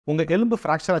உங்க எலும்பு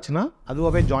ஃப்ராக்சர் ஆச்சுன்னா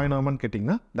அதுவாகவே ஜாயின் ஆகுமான்னு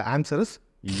கேட்டிங்கன்னா the answer is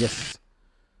yes.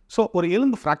 So ஒரு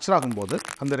எலும்பு ஃப்ராக்சர் ஆகும்போது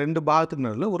அந்த ரெண்டு பாகத்துக்கு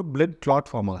நடுவில் ஒரு பிளட் கிளாட்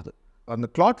ஃபார்ம் ஆகுது. அந்த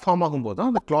கிளாட் ஃபார்ம் ஆகும்போது தான்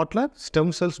அந்த கிளாட்டில்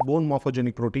ஸ்டெம் செல்ஸ், போன்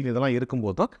மார்ஃபோஜெனிக் ப்ரோட்டீன் இதெல்லாம்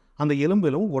இருக்கும்போது தான் அந்த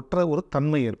எலும்பிலும் ஒற்ற ஒரு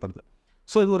தன்மை ஏற்படுது.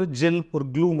 ஸோ இது ஒரு ஜெல், ஒரு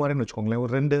க்ளூ மாதிரின்னு வச்சுக்கோங்களேன்.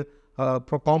 ஒரு ரெண்டு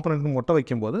காம்பனண்ட்டும் ஒட்ட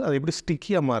வைக்கும்போது அது எப்படி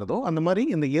ஸ்டிக்கியாக மாறுதோ அந்த மாதிரி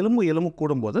இந்த எலும்பு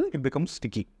கூடும்போது இட் பிகம்ஸ்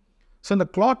ஸ்டிக்கி. ஸோ இந்த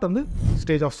கிளாட் வந்து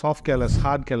stage of soft callus,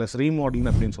 heart callus,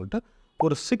 remodelling அப்படின்னு சொல்லிட்டு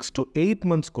ஒரு 6 to 8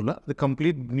 monthsக்குள்ளே அது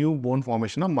கம்ப்ளீட் நியூ போன்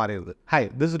ஃபார்மேஷனாக மாறிடுது. Hi,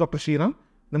 this is doctor Sriram.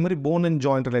 இந்த மாதிரி phone and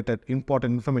joint related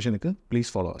important இன்ஃபர்மேஷனுக்கு please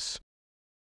follow as.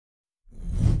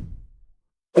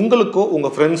 உங்களுக்கோ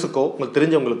உங்கள் ஃப்ரெண்ட்ஸுக்கோ உங்களுக்கு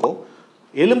தெரிஞ்சவங்களுக்கோ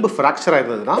எலும்பு ஃப்ராக்சர்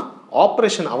ஆயிருந்ததுன்னா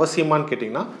ஆப்ரேஷன் அவசியமானு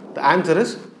கேட்டிங்கன்னா the answer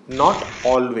is not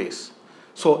always.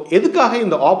 So எதுக்காக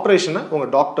இந்த ஆப்ரேஷனை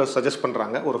உங்கள் டாக்டர் சஜஸ்ட்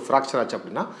பண்ணுறாங்க ஒரு ஃப்ராக்சர் ஆச்சு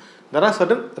அப்படின்னா there are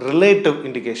certain relative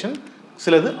indication,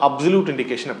 சிலது அப்சல்யூட்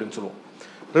இண்டிகேஷன் அப்படின்னு சொல்லுவோம்.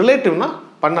 ரிலேட்டிவ்னா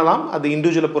பண்ணலாம், அது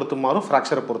இண்டிவிஜுவலை பொறுத்து மாறும்,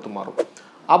 ஃப்ராக்சரை பொறுத்து மாறும்.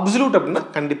 அப்சல்யூட் அப்படின்னா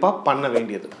கண்டிப்பாக பண்ண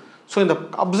வேண்டியது. ஸோ இந்த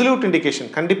அப்சல்யூட் இண்டிகேஷன்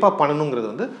கண்டிப்பாக பண்ணணுங்கிறது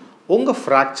வந்து உங்கள்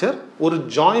ஃப்ராக்சர் ஒரு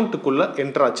ஜாயிண்ட்டுக்குள்ளே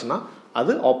என்டர் ஆச்சுன்னா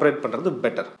அது ஆப்ரேட் பண்ணுறது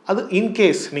பெட்டர். அது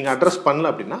இன்கேஸ் நீங்கள் அட்ரஸ்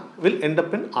பண்ணல அப்படின்னா will end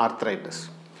up in arthritis.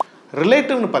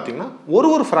 ரிலேட்டிவ்னு பார்த்தீங்கன்னா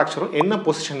ஒரு ஃப்ராக்சரும் என்ன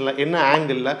பொசிஷனில், என்ன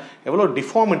ஆங்கிளில், எவ்வளோ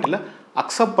டிஃபார்மிட்டியில்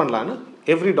அக்செப்ட் பண்ணலான்னு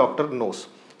எவ்ரி டாக்டர் நோஸ்.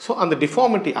 ஸோ அந்த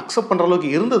டிஃபார்மிட்டி அக்செப்ட் பண்ணுற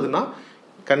அளவுக்கு இருந்ததுன்னா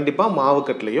கண்டிப்பாக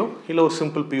மாவுக்கட்டிலையோ இல்லை ஒரு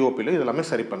சிம்பிள் பிஓபிலையோ இதெல்லாமே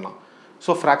சரி பண்ணலாம்.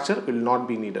 So fracture will not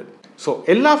be needed. So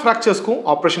எல்லா ஃப்ராக்சர்ஸ்க்கும்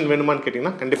ஆப்ரேஷன் வேணுமான்னு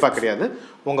கேட்டிங்கன்னா கண்டிப்பாக கிடையாது.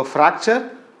 உங்கள் fracture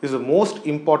is the most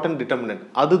important determinant.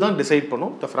 அதுதான் டிசைட்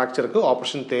பண்ணும் இந்த ஃப்ராக்சருக்கு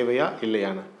ஆப்ரேஷன் தேவையா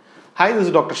இல்லையான்னு. Hi, this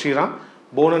is doctor Sriram.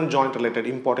 Phone and joint related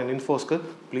important இன்ஃபோஸ்க்கு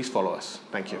please follow as.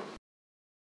 Thank you.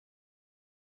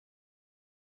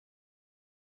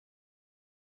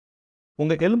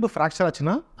 உங்கள் எலும்பு ஃப்ராக்சர்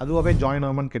ஆச்சுன்னா அதுவாகவே ஜாயின்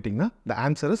ஆகுமான்னு கேட்டிங்கன்னா the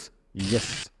answer is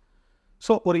S.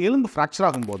 So ஒரு எலும்பு ஃப்ராக்சர்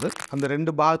ஆகும்போது அந்த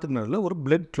ரெண்டு பாகத்துக்கு நடுவில் ஒரு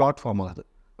பிளட் கிளாட் ஃபார்ம் ஆகுது.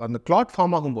 அந்த கிளாட்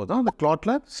ஃபார்ம் ஆகும்போது தான் அந்த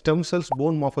கிளாட்டில் ஸ்டெம் செல்ஸ்,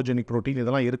 போன் மார்ஃபோஜெனிக் ப்ரோட்டீன்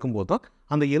இதெல்லாம் இருக்கும்போது தான்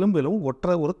அந்த எலும்பிலும்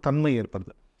ஒற்ற ஒரு தன்மை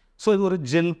ஏற்படுது. ஸோ இது ஒரு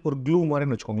ஜெல், ஒரு க்ளூ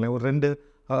மாதிரின்னு வச்சுக்கோங்களேன். ஒரு ரெண்டு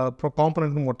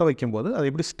காம்பனண்ட்டும் ஒட்ட வைக்கும்போது அது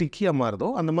எப்படி ஸ்டிக்கியாக மாறுதோ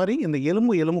அந்த மாதிரி இந்த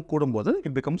எலும்பு கூடும்போது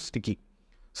இட் பிகம்ஸ் ஸ்டிக்கி.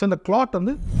 ஸோ இந்த கிளாட்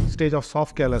வந்து stage of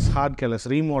soft callus, heart callus,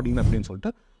 remodelling அப்படின்னு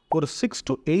சொல்லிட்டு ஒரு 6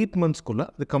 to 8 monthsக்குள்ளே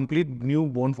அது கம்ப்ளீட் நியூ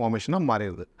போன் ஃபார்மேஷனாக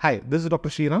மாறிடுது. Hi, this is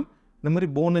doctor Sriram. இந்த மாதிரி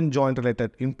phone and joint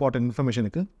related important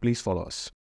இன்ஃபர்மேஷனுக்கு please follow as.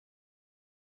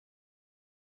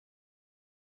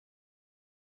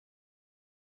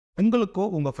 உங்களுக்கோ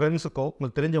உங்கள் ஃப்ரெண்ட்ஸுக்கோ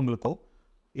உங்களுக்கு தெரிஞ்சவங்களுக்கோ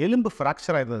எலும்பு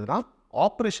ஃப்ராக்சர் ஆயிருந்ததுன்னா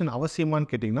ஆப்ரேஷன் அவசியமானு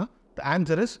கேட்டிங்கன்னா the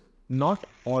answer is not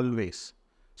always.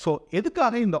 So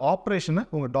எதுக்காக இந்த ஆப்ரேஷனை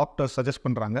உங்கள் டாக்டர் சஜஸ்ட்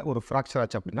பண்ணுறாங்க ஒரு ஃப்ராக்சர்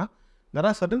ஆச்சு அப்படின்னா there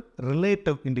are certain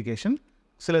relative indication,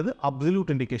 சிலது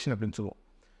அப்சல்யூட் இண்டிகேஷன் அப்படின்னு சொல்லுவோம்.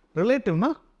 ரிலேட்டிவ்னா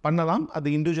பண்ணலாம், அது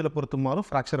இண்டிவிஜுவலை பொறுத்து மாறும்,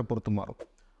 ஃப்ராக்சரை பொறுத்து மாறும்.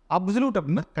 அப்சல்யூட்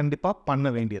அப்படின்னா கண்டிப்பாக பண்ண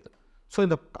வேண்டியது. ஸோ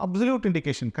இந்த அப்சல்யூட்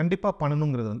இண்டிகேஷன் கண்டிப்பாக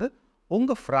பண்ணணுங்கிறது வந்து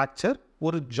உங்கள் ஃப்ராக்சர்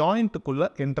ஒரு ஜாயிண்ட்டுக்குள்ளே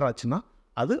என்டர் ஆச்சுன்னா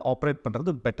அது ஆப்ரேட்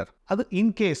பண்ணுறது பெட்டர். அது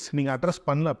இன்கேஸ் நீங்கள் அட்ரஸ்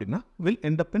பண்ணல அப்படின்னா will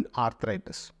end up in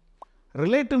arthritis.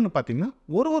 ரிலேட்டிவ்னு பார்த்தீங்கன்னா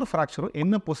ஒரு ஃப்ராக்சரும்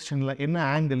என்ன பொசிஷனில், என்ன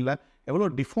ஆங்கிளில், எவ்வளோ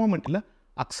டிஃபார்மிட்டியில்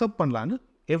அக்செப்ட் பண்ணலான்னு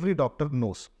எவ்ரி டாக்டர்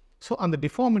நோஸ். ஸோ அந்த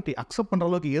டிஃபார்மிட்டி அக்செப்ட் பண்ணுற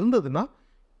அளவுக்கு இருந்ததுன்னா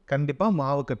கண்டிப்பாக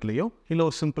மாவுக்கட்டிலையோ இல்லை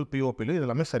ஒரு சிம்பிள் பிஓபிலையோ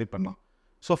இதெல்லாமே சரி பண்ணலாம்.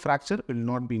 So fracture will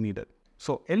not be needed.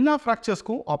 So எல்லா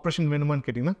ஃப்ராக்சர்ஸ்க்கும் ஆப்ரேஷன் வேணுமான்னு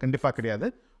கேட்டிங்கன்னா கண்டிப்பாக கிடையாது.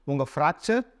 உங்கள்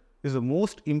fracture is the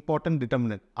most important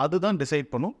determinant. அதுதான் டிசைட்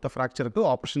பண்ணும் இந்த ஃப்ராக்சருக்கு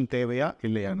ஆப்ரேஷன் தேவையா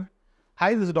இல்லையான்னு.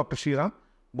 Hi, this is doctor Sriram.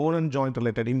 Phone and joint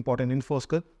related important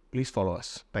இன்ஃபோஸ்க்கு please follow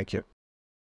as. Thank you.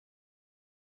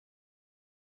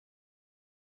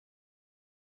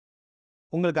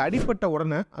 உங்களுக்கு அடிப்பட்ட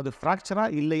உடனே அது ஃப்ராக்சரா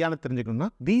இல்லையான்னு தெரிஞ்சுக்கணும்னா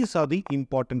these are the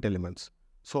important elements.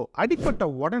 So அடிப்பட்ட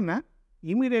உடனே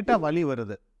இமீடியட்டாக வலி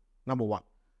வருது, நம்பர் 1.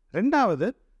 ரெண்டாவது,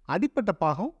 அடிப்பட்ட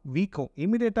பாகம் வீக்கம்,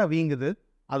 இமீடியட்டாக வீங்குது,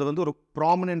 அது வந்து ஒரு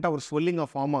ப்ராமினெண்ட்டாக ஒரு ஸ்வெல்லிங்காக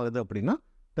ஃபார்ம் ஆகுது அப்படின்னா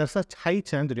there's a high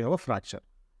chance you have a fracture.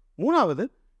 மூணாவது,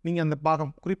 நீங்கள் அந்த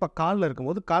பாகம் குறிப்பாக காலில்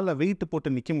இருக்கும்போது காலில் வெயிட்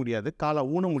போட்டு நிற்க முடியாது, காலை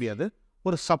ஊன முடியாது,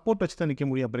 ஒரு சப்போர்ட் வச்சு தான் நிற்க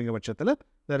முடியும். அப்படிங்கிற பட்சத்தில்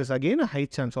there is again a high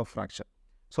chance of fracture.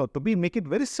 So to make it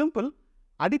very simple,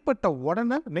 அடிப்பட்ட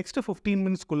உடனே நெக்ஸ்ட் 15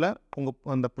 minutesக்குள்ளே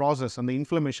உங்கள் அந்த ப்ராசஸ், அந்த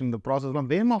இன்ஃப்ளமேஷன், இந்த ப்ராசஸ்லாம்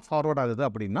வேகமாக ஃபார்வர்ட் ஆகுது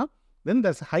அப்படின்னா then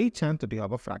there's a high chance that you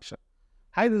have a fracture.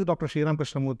 Hi, this is Dr. Shriram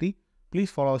Krishnamoorthy.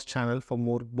 Please follow our channel for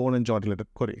more bone and joint related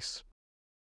queries.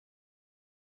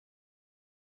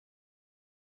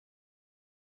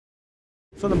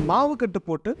 So இந்த மாவு கட்டு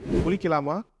போட்டு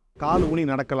குளிக்கலாமா, கால் ஊனி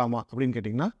நடக்கலாமா அப்படின்னு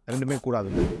கேட்டிங்கன்னா ரெண்டுமே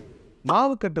கூடாதுங்க.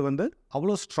 மாவு கட்டு வந்து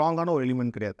அவ்வளோ ஸ்ட்ராங்கான ஒரு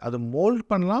எலிமெண்ட் கிடையாது. அது மோல்ட்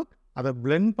பண்ணலாம், அதை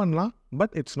பிளெண்ட் பண்ணலாம்,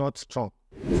 but it's not strong.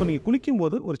 So நீங்கள்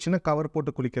குளிக்கும்போது ஒரு சின்ன கவர்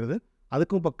போட்டு குளிக்கிறது,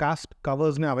 அதுக்கும் இப்போ காஸ்ட்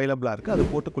கவர்ஸ்னே அவைலபிளாக இருக்குது. அது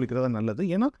போட்டு குளிக்கிறது நல்லது.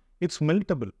 ஏன்னா இட்ஸ்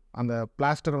மெல்டபிள். அந்த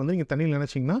பிளாஸ்டரை வந்து நீங்கள் தண்ணியில்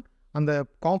நினச்சிங்கன்னா அந்த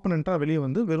காம்பனண்ட்டாக வெளியே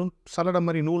வந்து வெறும் சலடை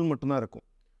மாதிரி நூல் மட்டும்தான் இருக்கும்.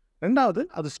 ரெண்டாவது,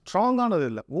 அது ஸ்ட்ராங்கானது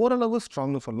இல்லை, ஓரளவு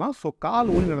ஸ்ட்ராங்னு சொல்லலாம். ஸோ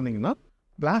கால் ஊழி நடந்தீங்கன்னா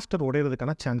plaster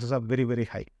உடையிறதுக்கான chances are very very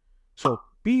high. So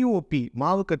POP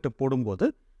மாவுக்கட்டு போடும்போது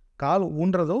கால்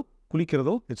ஊன்றதோ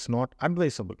குளிக்கிறதோ இட்ஸ் நாட்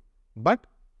அட்வைசபிள். பட்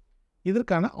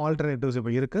இதற்கான ஆல்டர்னேட்டிவ்ஸ்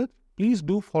இப்போ இருக்குது. Please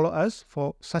do follow as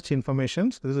for such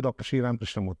informations. This is doctor Sriram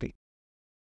Krishnamurthy.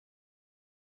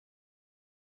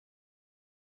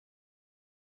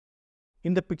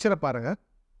 இந்த பிக்சரை பாருங்கள்.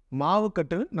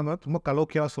 மாவுக்கட்டு நம்ம ரொம்ப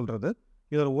கலோக்கியாக சொல்கிறது.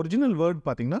 இதோட ஒரிஜினல் வேர்ட்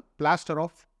பார்த்தீங்கன்னா பிளாஸ்டர்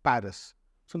ஆஃப் பாரிஸ்.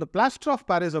 ஸோ இந்த பிளாஸ்டர் ஆஃப்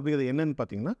பாரிஸ் அப்படிங்கிறது என்னன்னு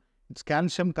பார்த்தீங்கன்னா இட்ஸ்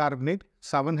கால்சியம் கார்பனேட்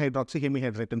 7-ஹைட்ராக்சி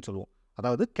ஹெமிஹைட்ரேட்னு சொல்லுவோம்.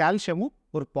 அதாவது கால்சியமும்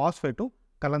ஒரு பாஸ்பேட்டும்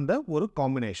கலந்த ஒரு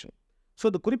காம்பினேஷன். ஸோ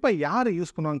இது குறிப்பாக யார்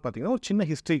யூஸ் பண்ணுவாங்கன்னு பார்த்தீங்கன்னா ஒரு சின்ன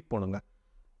ஹிஸ்ட்ரிக்கு போகணுங்க.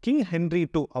 கிங் ஹென்ரி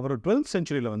II அவர் 12th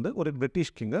சென்ச்சுரியில் வந்து ஒரு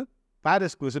பிரிட்டிஷ் கிங்கை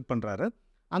பாரிஸ்க்கு விசிட் பண்ணுறாரு.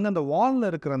 அங்கே அந்த வாலில்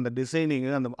இருக்கிற அந்த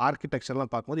டிசைனிங்கு அந்த ஆர்கிடெக்சர்லாம்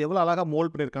பார்க்கும்போது எவ்வளோ அழகாக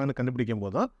மோல்ட் பண்ணியிருக்காங்கன்னு கண்டுபிடிக்கும்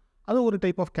போது தான் அது ஒரு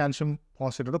டைப் ஆஃப் கால்சியம்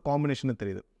பாஸ்பேட்டோட காம்பினேஷன்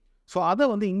தெரியுது. ஸோ அதை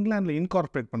வந்து இங்கிலாண்டில்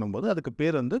இன்கார்பரேட் பண்ணும்போது அதுக்கு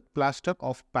பேர் வந்து பிளாஸ்டர்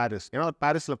ஆஃப் பாரிஸ். ஏன்னா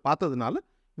பாரிஸில் பார்த்ததுனால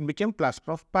it became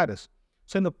plaster of Paris.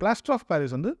 So இந்த பிளாஸ்டர் ஆஃப்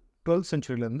பாரிஸ் வந்து 12th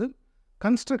சென்ச்சுரியிலேருந்து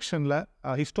கன்ஸ்ட்ரக்ஷனில்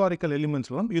ஹிஸ்டாரிக்கல்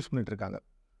எலிமெண்ட்ஸ்லாம் யூஸ் பண்ணிட்டு இருக்காங்க.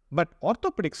 பட்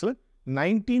ஆர்த்தோபெடிக்ஸில்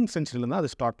 19th சென்ச்சுரியில் தான் அது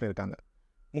ஸ்டார்ட் பண்ணியிருக்காங்க.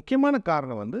 முக்கியமான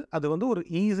காரணம் வந்து அது வந்து ஒரு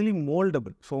ஈஸிலி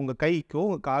மோல்டபிள். ஸோ உங்கள் கைக்கோ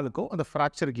உங்கள் காலுக்கோ அந்த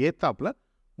ஃப்ராக்சருக்கு ஏற்றாப்பில்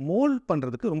மோல்ட்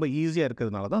பண்ணுறதுக்கு ரொம்ப ஈஸியாக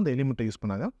இருக்கிறதுனால தான் அந்த எலிமெண்ட்டை யூஸ்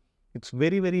பண்ணாங்க. It's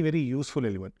very very very useful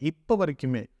element. இப்போ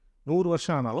வரைக்குமே 100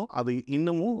 வருஷம் ஆனாலும் அது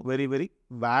இன்னமும் very very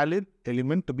valid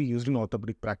element to be used in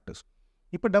orthopaedic practice.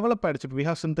 இப்போ டெவலப் ஆகிடுச்சு. இப்போ வி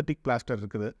ஹேவ் சிந்தட்டிக் பிளாஸ்டர்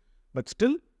இருக்குது. But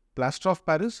still plaster of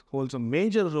Paris holds a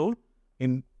major role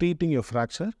in treating your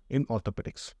fracture in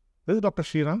orthopaedics. This is Dr.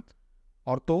 Shriram.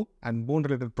 Ortho and bone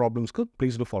related problems ku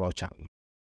please do follow our channel.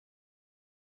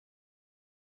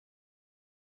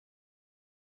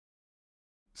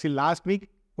 See, last week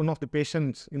one of the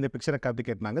patients in the picture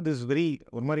கேட்டாங்க. This is very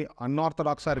ஒரு மாதிரி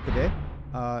அன்ஆர்த்தடாக்ஸாக இருக்குது.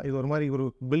 இது ஒரு மாதிரி ஒரு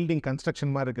building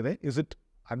construction மாதிரி இருக்குது. இஸ் இட்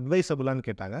அட்வைசபிளான்னு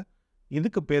கேட்டாங்க.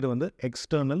 இதுக்கு பேர் வந்து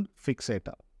எக்ஸ்டர்னல்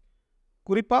ஃபிக்ஸேட்டா.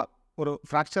 குறிப்பாக ஒரு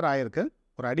ஃப்ராக்சர் ஆகிருக்கு,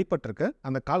 ஒரு அடிபட்டிருக்கு,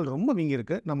 அந்த கால் ரொம்ப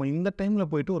வீங்கியிருக்கு. நம்ம இந்த டைமில்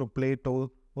போயிட்டு ஒரு பிளேட்டோ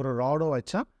ஒரு ராடோ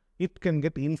வச்சா it can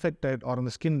get infected R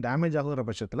அந்த ஸ்கின் டேமேஜ் ஆகுற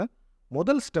பட்சத்தில்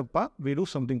முதல் ஸ்டெப்பாக we do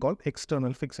something called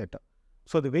external ஃபிக்ஸேட்டர்.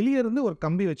 So அது வெளியே இருந்து ஒரு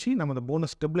கம்பி வச்சு நம்ம அந்த போனை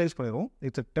ஸ்டெபிலைஸ் பண்ணிடுவோம்.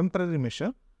 It's a temporary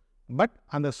measure. But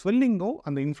அந்த ஸ்வெல்லிங்கோ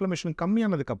அந்த இன்ஃப்ளமேஷன்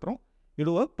கம்மியானதுக்கப்புறம் இது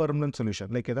ஒரு பெர்மனன்ட் சொல்யூஷன்.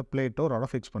 லைக் எதை பிளேட்டோ ராடோ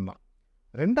ஃபிக்ஸ் பண்ணலாம்.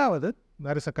 ரெண்டாவது,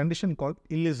 there is a condition called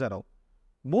இல்லிசரோ.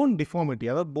 Phone deformity,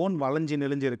 அதாவது போன் வளைஞ்சி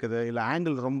நெளிஞ்சு இருக்குது, இல்லை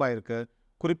ஆங்கிள் ரொம்ப இருக்குது,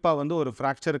 குறிப்பாக வந்து ஒரு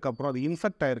ஃப்ராக்சருக்கு அப்புறம் அது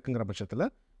இன்ஃபெக்ட் ஆகிருக்குங்கிற பட்சத்தில்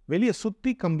வெளியே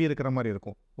சுற்றி கம்பி இருக்கிற மாதிரி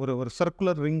இருக்கும். ஒரு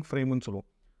சர்க்குலர் ரிங் ஃப்ரேம்னு சொல்லுவோம்.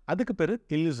 அதுக்கு பேர்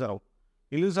இல்லிசரோ.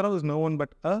 இல்லிசரோ is no one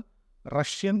but a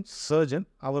Russian surgeon.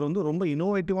 அவர் வந்து ரொம்ப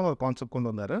இனோவேட்டிவான ஒரு கான்செப்ட்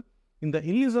கொண்டு வந்தார். இந்த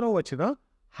இல்லிசரோ வச்சு தான்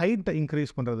ஹைட்டை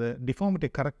இன்க்ரீஸ் பண்ணுறது,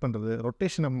 டிஃபார்மிட்டியை கரெக்ட் பண்ணுறது,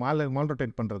 ரொட்டேஷனை மால்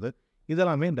ரொட்டேட் பண்ணுறது,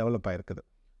 இதெல்லாமே டெவலப் ஆகிருக்குது.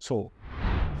 So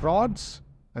rods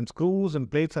and screws and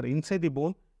plates are inside the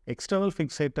bone, external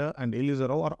fixator and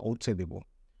illizero are outside the bone.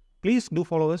 Please do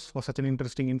follow us for such an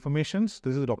interesting information.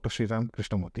 This is Dr. Shriram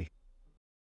Krishnamoorthy.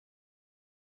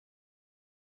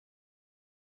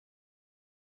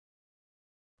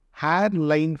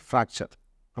 Hairline fracture.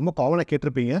 நம்ம காமனாக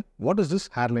கேட்டிருப்பீங்க, what is this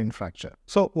hairline fracture?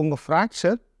 So உங்கள்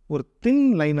fracture ஒரு தின்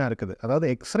லைனாக இருக்குது, அதாவது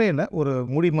எக்ஸ்ரேல ஒரு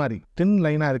முடி மாதிரி தின்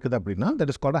லைனாக இருக்குது அப்படின்னா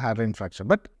that is called a hairline fracture.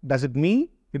 But does it mean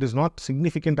it is not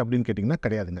significant அப்படின்னு கேட்டிங்கன்னா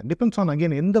கிடையாதுங்க. டிபெண்ட்ஸ் ஆன்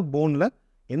அகெயின் எந்த போனில்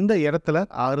எந்த இடத்துல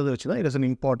ஆறுது வச்சு தான் it is an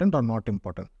important R not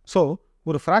important. So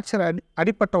ஒரு ஃப்ராக்சர்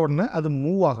அடிப்பட்ட உடனே அது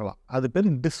மூவ் ஆகலாம். அது பேர்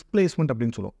டிஸ்பிளேஸ்மெண்ட்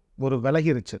அப்படின்னு சொல்லுவோம். ஒரு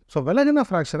விலகிருச்சு. ஸோ விலகின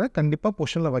ஃப்ராக்சரை கண்டிப்பாக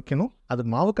பொசிஷனில் வைக்கணும். அது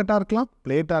மாவுக்கட்டாக இருக்கலாம்,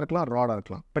 பிளேட்டாக இருக்கலாம், ராடாக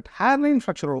இருக்கலாம். பட் ஹேர்லைன்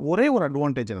ஃப்ராக்சரோட ஒரே ஒரு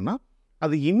அட்வான்டேஜ் என்னன்னா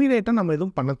அது இமீடியட்டாக நம்ம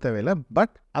எதுவும் பண்ண தேவையில்லை.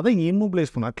 பட் அதை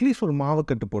இம்மோபிளைஸ் பண்ணணும். அட்லீஸ்ட் ஒரு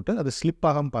மாவுக்கட்டு போட்டு அது ஸ்லிப்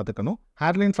ஆகாமல் பார்த்துக்கணும்.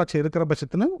 ஹேர்லைன் ஃப்ராக்சர் இருக்கிற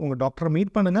பட்சத்தில் உங்கள் டாக்டரை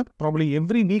மீட் பண்ணுங்கள். ப்ராப்ளி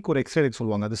எவ்ரி வீக் ஒரு எக்ஸ்ரே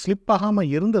சொல்லுவாங்க. அது ஸ்லிப்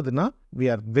ஆகாமல் இருந்ததுன்னா வி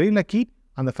ஆர் வெரி லக்கி,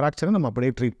 அந்த ஃப்ராக்சரை நம்ம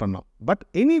அப்படியே ட்ரீட் பண்ணலாம். பட்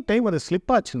எனி டைம் அது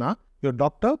ஸ்லிப் ஆச்சுன்னா your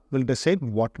doctor will decide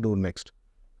what to do next.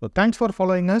 So thanks for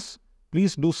following us.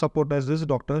 Please do support us. This is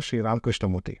Dr. Shriram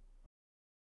Krishnamoorthy.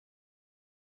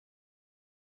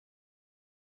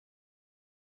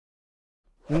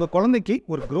 உங்கள் குழந்தைக்கு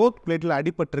ஒரு growth பிளேட்டில்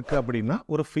அடிபட்டிருக்கு அப்படின்னா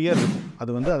ஒரு ஃபியர் இருக்கும்.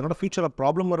 அது வந்து அதனோட ஃபியூச்சரில்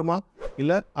ப்ராப்ளம் வருமா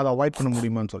இல்லை அதை அவாய்ட் பண்ண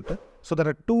முடியுமான்னு சொல்லிட்டு. So there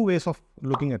are two ways of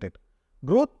looking at it.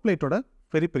 Growth பிளேட்டோட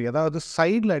பெரிய அதாவது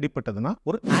சைடில் அடிப்பட்டதுன்னா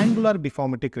ஒரு ஆங்குலார்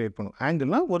டிஃபார்மிட்டி கிரியேட் பண்ணும்.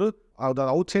 ஆங்கிள்னால் ஒரு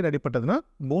அவுட் சைடு அடிப்பட்டதுன்னா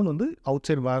போன் வந்து அவுட்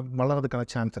சைடு வளர்கிறதுக்கான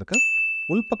சான்ஸ் இருக்குது.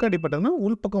 உள்பக்கம் அடிப்பட்டதுன்னா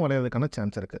உள்பக்கம் வளர்கிறதுக்கான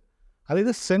சான்ஸ் இருக்குது. அதே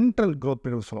இது சென்ட்ரல் க்ரோத்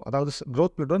பிளேட் சொல்லுவோம். அதாவது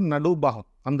க்ரோத் பிளேட்டோட நடுபாகம்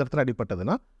அந்த இடத்துல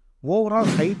அடிப்பட்டதுன்னா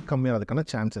ஓவரால் ஹைட் கம்மியாகிறதுக்கான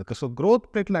சான்ஸ் இருக்குது. ஸோ க்ரோத்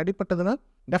பிளேட்டில் அடிப்பட்டதுன்னா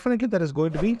definitely there is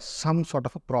going to be some sort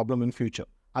of a problem in future.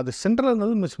 அது சென்ட்ரல்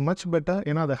இருந்தது மச் பெட்டர்,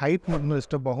 ஏன்னா அது ஹைட் மட்டும்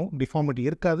டிஸ்டர்ப் ஆகும், டிஃபார்மிட்டி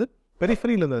இருக்காது.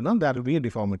 பெரிஃபரியில் இருந்ததுன்னா there will be a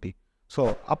deformity. So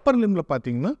Appar லிம்பில்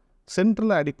பார்த்தீங்கன்னா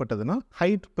சென்ட்ரலில் அடிப்பட்டதுன்னா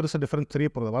ஹைட் பெருசாக டிஃபரன்ஸ் தெரிய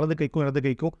போகிறது, வலது கைக்கும் இடது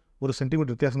கைக்கும் ஒரு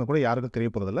சென்டிமீட்டர் வித்தியாசம் கூட யாருக்கும் தெரிய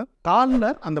போகிறதில்ல. காலில்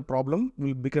அந்த problem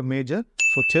will become major.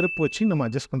 So செருப்பு வச்சு நம்ம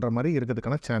அட்ஜஸ்ட் பண்ணுற மாதிரி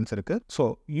இருக்கிறதுக்கான சான்ஸ் இருக்குது. So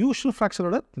usual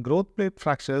ஃப்ராக்சரோட growth plate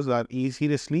fractures R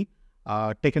seriously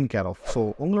taken care of. So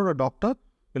உங்களோட doctor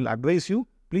will advise you,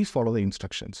 please follow the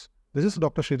instructions. This is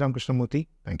Dr. Shriram Krishnamoorthy.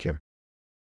 Thank you.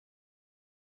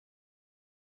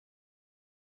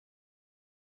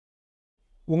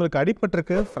 உங்களுக்கு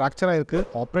அடிபட்டிருக்கு, ஃப்ராக்சர் ஆயிருக்கு,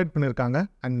 ஆப்ரேட் பண்ணியிருக்காங்க,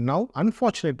 அண்ட் நவ்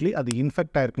அன்ஃபார்ச்சுனேட்லி அது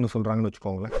infect ஆயிருக்குன்னு சொல்கிறாங்கன்னு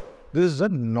வச்சுக்கோங்களேன். This is a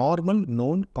normal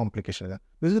known complication.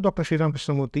 This is doctor Sriram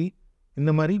Krishnamurthy.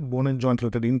 இந்த மாதிரி phone and joint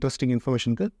related interesting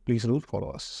இன்ஃபர்மேஷனுக்கு please rule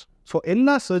followers. So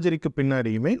எல்லா சர்ஜரிக்கு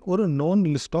பின்னாடியுமே ஒரு known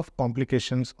list of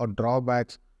complications R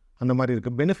drawbacks அந்த மாதிரி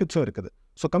இருக்குது, பெனிஃபிட்ஸும் இருக்குது.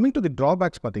 So coming to the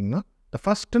drawbacks பார்த்தீங்கன்னா the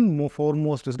first and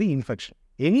foremost is the infection.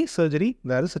 Any surgery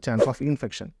there is a chance of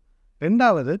infection.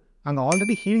 ரெண்டாவது, அங்கே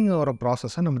already healing வர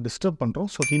ப்ராசஸை நம்ம டிஸ்டர்ப் பண்ணுறோம்,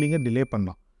 ஸோ ஹீலிங்கை டிலே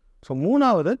பண்ணலாம். ஸோ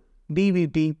மூணாவது,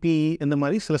 டிவிடி, பிஇ இந்த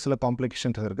மாதிரி சில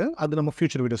காம்ப்ளிகேஷன்ஸ் இருக்குது, அது நம்ம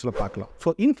ஃபியூச்சர் வீடியோஸில் பார்க்கலாம்.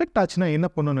 ஸோ இன்ஃபெக்ட் ஆச்சுன்னா என்ன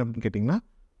பண்ணணும் அப்படின்னு கேட்டிங்கன்னா,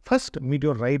 first meet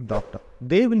your right doctor.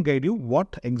 They will guide you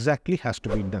what exactly has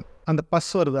to be done. அந்த பஸ்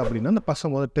வருது அப்படின்னா அந்த பஸ்ஸை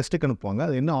முதல்ல டெஸ்ட்டுக்கு அனுப்புவாங்க,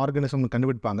 அது என்ன ஆர்கானிசம்னு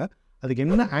கண்டுபிடிப்பாங்க, அதுக்கு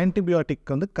என்ன ஆன்டிபயோட்டிக்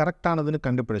கரெக்டானதுன்னு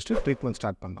கண்டுபிடிச்சிட்டு ட்ரீட்மெண்ட்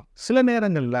ஸ்டார்ட் பண்ணலாம். சில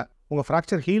நேரங்களில் உங்கள்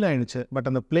ஃப்ராக்சர் ஹீல் ஆயிடுச்சு, பட்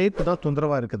அந்த பிளேட்டு தான்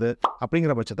தொந்தரவாக இருக்குது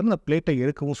அப்படிங்கிற பட்சத்தில் அந்த பிளேட்டை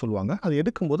எடுக்கவும் சொல்லுவாங்க. அது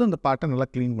எடுக்கும்போது அந்த பார்ட்டை நல்லா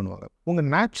க்ளீன் பண்ணுவாங்க. உங்கள்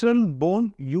நேச்சுரல் போன்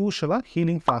யூஷுவலாக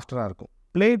ஹீலிங் ஃபாஸ்டராக இருக்கும்.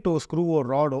 பிளேட்டோ ஸ்க்ரூவோ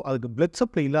ராடோ அதுக்கு பிளட்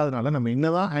சப்ளை இல்லாதனால நம்ம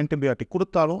என்ன தான் ஆன்டிபயோட்டிக்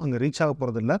கொடுத்தாலும் அங்கே ரீச் ஆக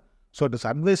போகிறதில்ல. So it is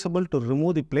advisable to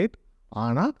remove the plate.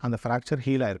 ஆனால் அந்த ஃப்ராக்சர்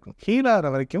ஹீல் ஆகிருக்கும். ஹீல் ஆகிற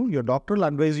வரைக்கும் your doctor will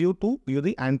advise you to use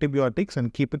the antibiotics and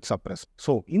keep it suppressed.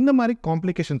 So இந்த மாதிரி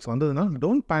காம்ப்ளிகேஷன்ஸ் வந்ததுன்னா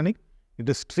don't panic,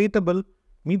 it is treatable.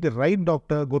 Meet the right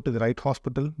doctor, go to the right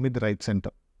hospital, meet the right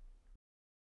centre.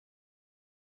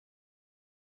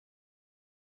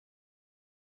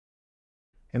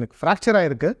 எனக்கு fracture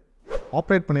ஆகிருக்கு,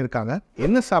 operate பண்ணியிருக்காங்க,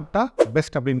 என்ன சாப்பிட்டா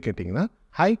best அப்படின்னு கேட்டிங்கன்னா,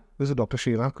 hi, this is doctor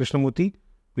Sriram Krishnamurthy.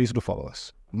 Please to follow as.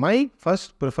 My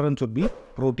first preference would be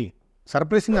protein.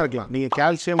 சர்ப்ரைசிங்காக இருக்கலாம், நீங்கள்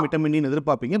calcium, vitamin tin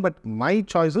எதிர்பார்ப்பீங்க, but my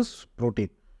choice is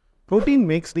protein. Protein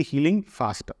makes the healing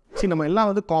fast. சரி, நம்ம எல்லாம்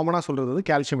காமனாக சொல்கிறது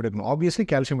கால்சியம் எடுக்கணும். ஆப்வியஸ்லி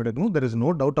கால்சியம் எடுக்கணும், there is no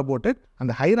doubt about it.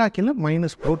 அந்த ஹைராக்கியில்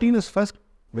minus protein is first,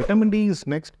 vitamin D is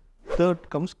next, third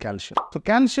comes calcium. So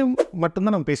calcium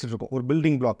மட்டும்தான் நம்ம பேசிகிட்டு இருக்கோம் ஒரு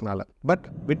பில்டிங் பிளாக்னால, பட்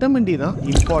விட்டமின் டி தான்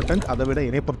இம்பார்ட்டன்ட். அதை விட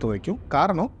என்னை பொறுத்த வரைக்கும்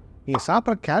காரணம், நீங்கள்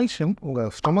சாப்பிட்ற கால்சியம்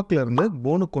உங்கள் ஸ்டொமக்கில் இருந்து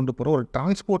போனுக்கு கொண்டு போகிற ஒரு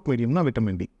டிரான்ஸ்போர்ட் மீடியம்னா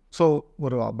விட்டமின் டி. ஸோ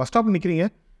ஒரு பஸ் ஸ்டாப்பில் நிற்கிறீங்க,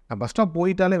 நான் பஸ் ஸ்டாப்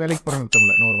போயிட்டாலே வேலைக்கு போகிறேன்னு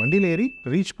அர்த்தமில்லை, நான் ஒரு வண்டியில் ஏறி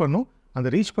ரீச் பண்ணும், அந்த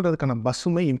ரீச் பண்ணுறதுக்கான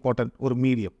பஸ்ஸுமே இம்பார்ட்டன்ட், ஒரு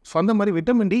மீடியம். ஸோ அந்த மாதிரி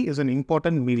vitamin D is an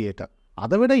important mediator.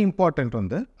 அதை விட இம்பார்ட்டன்ட்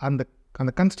அந்த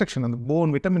அந்த கன்ஸ்ட்ரக்ஷன், அந்த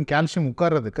போன், விட்டமின், கால்சியம்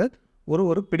உட்கார்றதுக்கு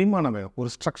ஒரு பிடிமானம் வேணும், ஒரு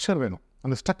ஸ்ட்ரக்சர் வேணும்.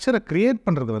 அந்த ஸ்ட்ரக்சரை கிரியேட்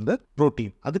பண்ணுறது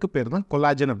ப்ரோட்டீன். அதுக்கு பேர் தான்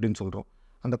கொலாஜன் அப்படின்னு சொல்கிறோம்.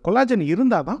 அந்த கொலாஜன்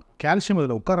இருந்தால் தான் கால்சியம்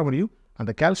அதில் உட்கார முடியும்.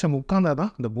 அந்த கால்சியம் உட்கார்ந்தால்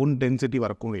தான் அந்த போன் டென்சிட்டி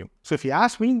வரக்க முடியும். So if you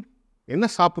ask me என்ன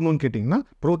சாப்பிடணும்னு கேட்டிங்கன்னா,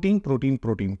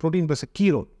 protein plus key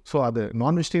role. So அது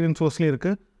நான் வெஜிடேரியன் சோர்ஸ்லேயும்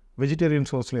இருக்குது, வெஜிடேரியன்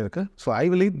சோர்ஸ்லேயும் இருக்குது. So I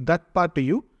will eat that part to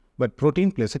you, but protein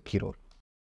plays a key role.